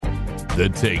The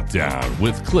Takedown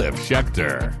with Cliff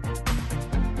Schechter.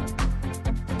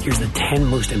 Here's the 10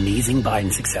 most amazing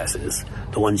Biden successes,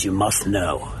 the ones you must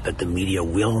know that the media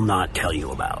will not tell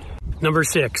you about. Number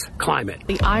 6, climate.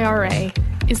 The IRA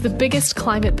is the biggest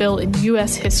climate bill in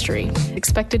U.S. history,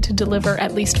 expected to deliver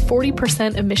at least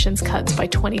 40% emissions cuts by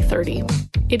 2030.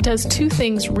 It does two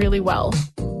things really well.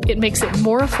 It makes it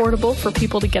more affordable for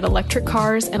people to get electric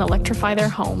cars and electrify their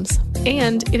homes.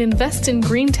 And it invests in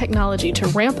green technology to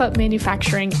ramp up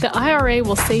manufacturing. The IRA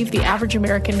will save the average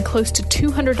American close to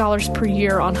 $200 per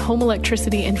year on home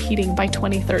electricity and heating by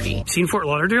 2030. Seen Fort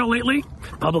Lauderdale lately?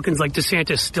 Republicans like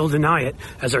DeSantis still deny it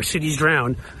as our cities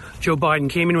drown. Joe Biden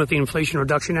came in with the Inflation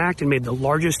Reduction Act and made the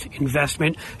largest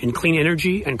investment in clean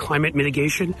energy and climate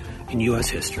mitigation in U.S.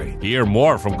 history. Hear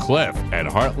more from Cliff at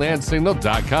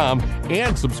heartlandsignal.com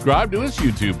and subscribe to his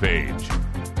YouTube page.